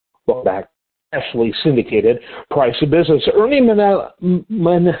back, nationally syndicated price of business. Ernie Manasala,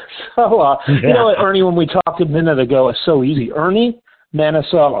 you know what, Ernie, when we talked a minute ago, it's so easy. Ernie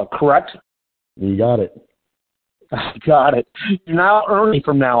Manasala, correct? You got it. I got it. You're now Ernie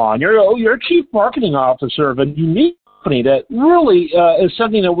from now on. You're Chief Marketing Officer of a unique company that really is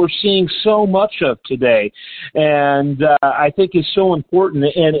something that we're seeing so much of today, and I think is so important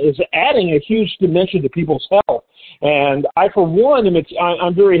and is adding a huge dimension to people's health. And I, for one,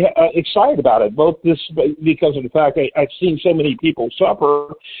 I'm very excited about it, both this because of the fact that I've seen so many people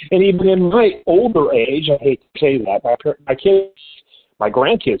suffer, and even in my older age, I hate to say that, my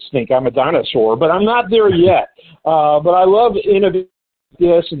grandkids think I'm a dinosaur, but I'm not there yet. But I love innovating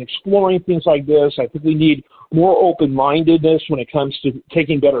this and exploring things like this. I think we need more open-mindedness when it comes to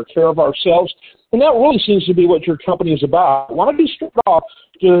taking better care of ourselves. And that really seems to be what your company is about. Why don't you start off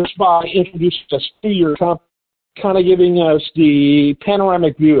just by introducing us to your company, kind of giving us the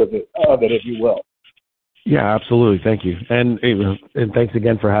panoramic view of it, if you will. Yeah, absolutely. Thank you. And thanks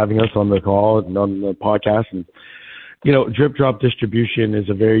again for having us on the call and on the podcast. And, you know, Drip Drop Distribution is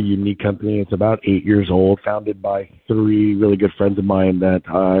a very unique company. It's about 8 years old, founded by 3 really good friends of mine that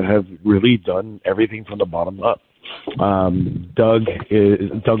have really done everything from the bottom up.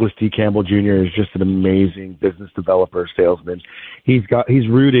 Douglas T. Campbell Jr. is just an amazing business developer, salesman. He's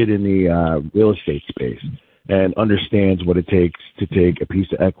rooted in the real estate space and understands what it takes to take a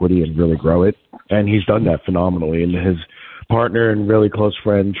piece of equity and really grow it. And he's done that phenomenally. And his partner and really close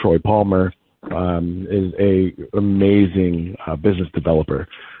friend, Troy Palmer, is a amazing business developer,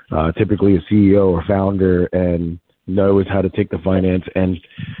 typically a CEO or founder, and knows how to take the finance. And,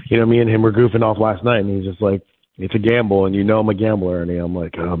 you know, me and him were goofing off last night, and he's just like, it's a gamble, and you know I'm a gambler. And I'm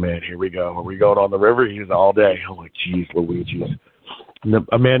like, oh, man, here we go. Are we going on the river? He's all day. I'm like, geez, Luigi's.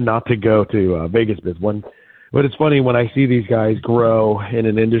 A man not to go to Vegas biz. But it's funny, when I see these guys grow in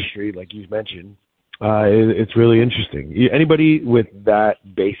an industry, like you mentioned, it's really interesting. Anybody with that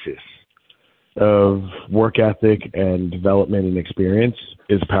basis of work ethic and development and experience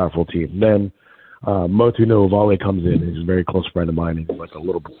is a powerful team. Then Motu Novale comes in. He's a very close friend of mine. He's like a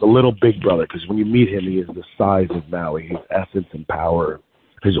little big brother, because when you meet him, he is the size of Maui. His essence and power,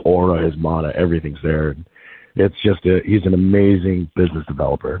 his aura, his mana, everything's there. And it's just he's an amazing business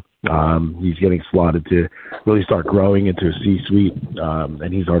developer. He's getting slotted to really start growing into a C-suite,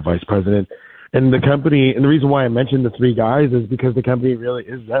 and he's our vice president. And the company, and the reason why I mentioned the 3 guys is because the company really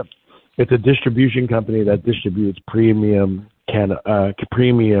is them. It's a distribution company that distributes premium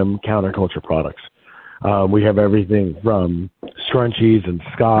counterculture products. We have everything from scrunchies and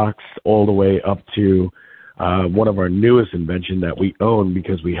scotch all the way up to one of our newest invention that we own,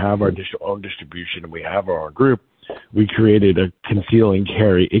 because we have our own distribution and we have our own group. We created a conceal and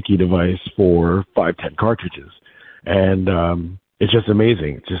carry icky device for 510 cartridges. And it's just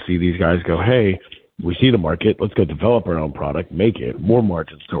amazing to see these guys go, hey, we see the market, let's go develop our own product, make it, more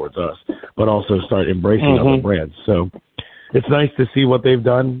margins towards us, but also start embracing other brands. So it's nice to see what they've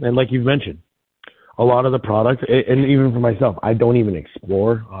done. And like you've mentioned, a lot of the products, and even for myself, I don't even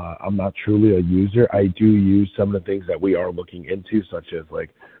explore. I'm not truly a user. I do use some of the things that we are looking into, such as like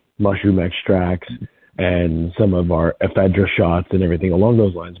mushroom extracts and some of our ephedra shots and everything along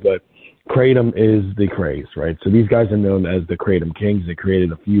those lines. But Kratom is the craze, right? So these guys are known as the Kratom Kings. They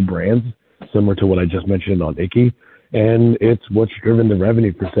created a few brands similar to what I just mentioned on Icky, and it's what's driven the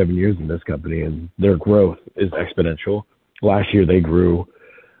revenue for 7 years in this company, and their growth is exponential. Last year they grew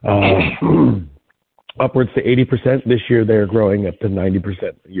upwards to 80%. This year they're growing up to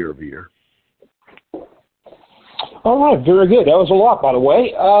 90% year over year. All right, very good. That was a lot, by the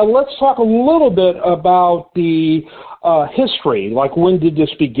way. Let's talk a little bit about the history. Like, when did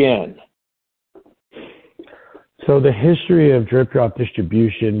this begin? So the history of Drip Drop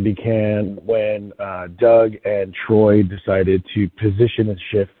Distribution began when Doug and Troy decided to position and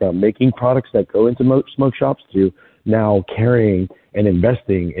shift from making products that go into smoke shops to now carrying and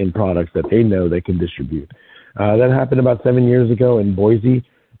investing in products that they know they can distribute. That happened about 7 years ago in Boise,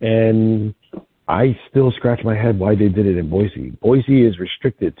 and I still scratch my head why they did it in Boise. Boise is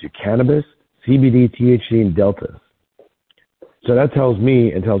restricted to cannabis, CBD, THC, and deltas. So that tells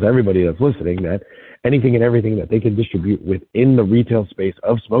me and tells everybody that's listening that anything and everything that they can distribute within the retail space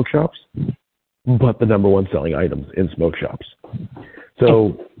of smoke shops, but the number one selling items in smoke shops.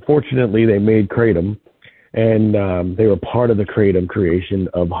 So fortunately, they made Kratom, and they were part of the Kratom creation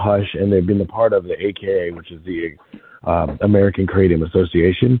of Hush, and they've been a part of the AKA, which is the American Kratom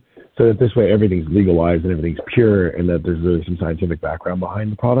Association, so that this way everything's legalized and everything's pure, and that there's really some scientific background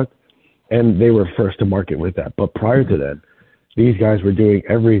behind the product. And they were first to market with that. But prior to that, These guys were doing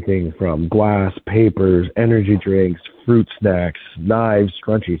everything from glass, papers, energy drinks, fruit snacks, knives,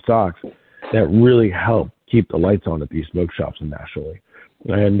 scrunchy socks that really helped keep the lights on at these smoke shops nationally.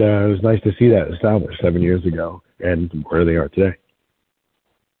 And it was nice to see that established 7 years ago and where they are today.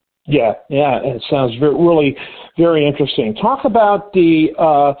 Yeah, it sounds really very interesting. Talk about the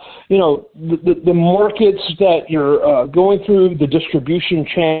markets that you're going through, the distribution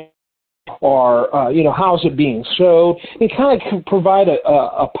chain, or how is it being sold, and kind of provide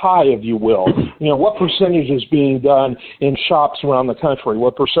a pie, if you will. What percentage is being done in shops around the country?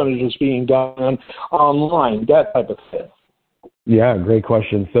 What percentage is being done online? That type of thing. Yeah, great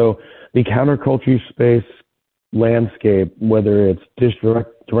question. So the counterculture space landscape, whether it's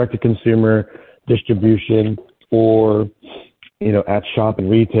direct-to-consumer distribution or, at shop and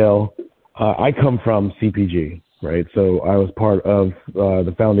retail, I come from CPG, right? So I was part of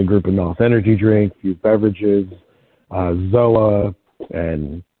the founding group of NOS Energy Drink, Fuse Beverages, Zoa,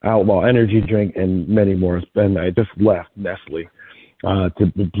 and Outlaw Energy Drink, and many more. And I just left Nestle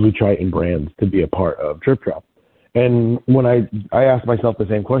to the Blue Triton brands to be a part of Drip Drop. And when I asked myself the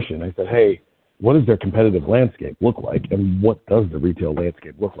same question, I said, hey, what does their competitive landscape look like, and what does the retail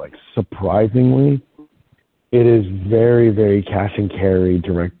landscape look like? Surprisingly, it is very, very cash and carry,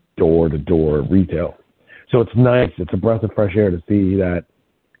 direct door-to-door retail. So it's nice. It's a breath of fresh air to see that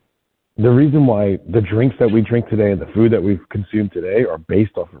the reason why the drinks that we drink today and the food that we've consumed today are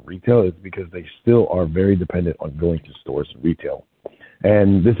based off of retail is because they still are very dependent on going to stores and retail.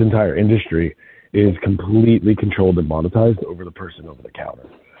 And this entire industry is completely controlled and monetized over the person over the counter.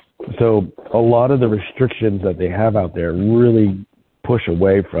 So a lot of the restrictions that they have out there really push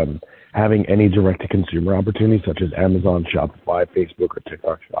away from having any direct-to-consumer opportunities such as Amazon, Shopify, Facebook, or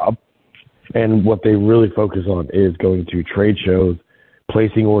TikTok Shop. And what they really focus on is going to trade shows,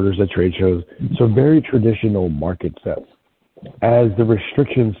 placing orders at trade shows. So very traditional market sets. As the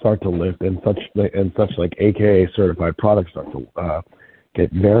restrictions start to lift and such like AKA certified products start to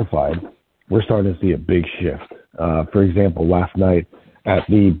get verified, we're starting to see a big shift. For example, last night at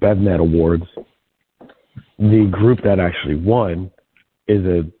the BevNet Awards, the group that actually won is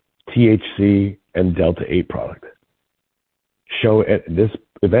a THC and Delta 8 product. This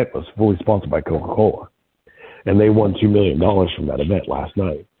event was fully sponsored by Coca-Cola, and they won $2 million from that event last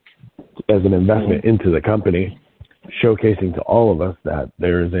night as an investment into the company, showcasing to all of us that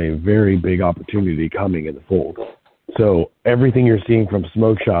there is a very big opportunity coming in the fold. So everything you're seeing from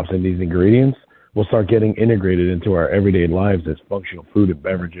smoke shops and these ingredients will start getting integrated into our everyday lives as functional food and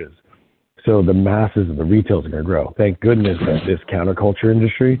beverages. So the masses of the retails are going to grow. Thank goodness that this counterculture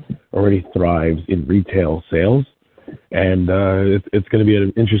industry already thrives in retail sales. And it's going to be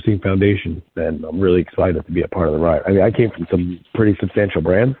an interesting foundation, and I'm really excited to be a part of the ride. I mean, I came from some pretty substantial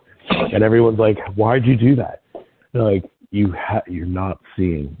brands, and everyone's like, why'd you do that? They're like, you're not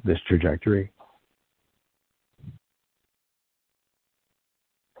seeing this trajectory.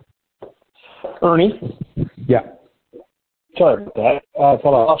 Ernie? Yeah. Sorry about that. I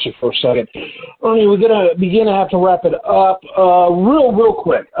thought I lost you for a second. Ernie, we're going to have to wrap it up real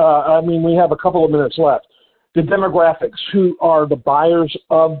quick. We have a couple of minutes left. The demographics, who are the buyers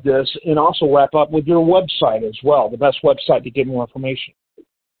of this, and also wrap up with your website as well, the best website to get more information.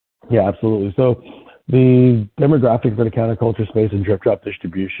 Yeah, absolutely. So the demographic for the counterculture space and Drip Drop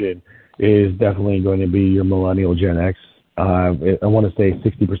distribution is definitely going to be your millennial Gen X. I want to say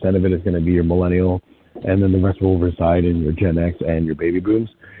 60% of it is going to be your millennial, and then the rest will reside in your Gen X and your baby booms.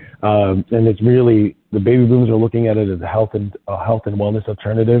 And it's really, the baby boomers are looking at it as a health and wellness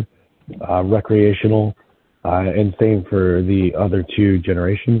alternative, recreational, and same for the other two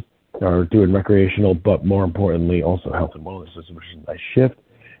generations are doing recreational, but more importantly, also health and wellness, which is a nice shift.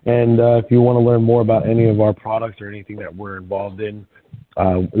 And if you want to learn more about any of our products or anything that we're involved in,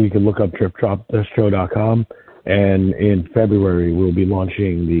 you can look up dripdropdistro.com. And in February, we'll be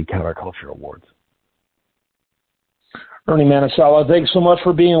launching the Counterculture Awards. Ernie Manasala, thanks so much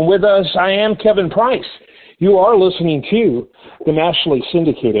for being with us. I am Kevin Price. You are listening to the nationally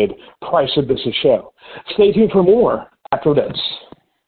syndicated Price of Business Show. Stay tuned for more after this.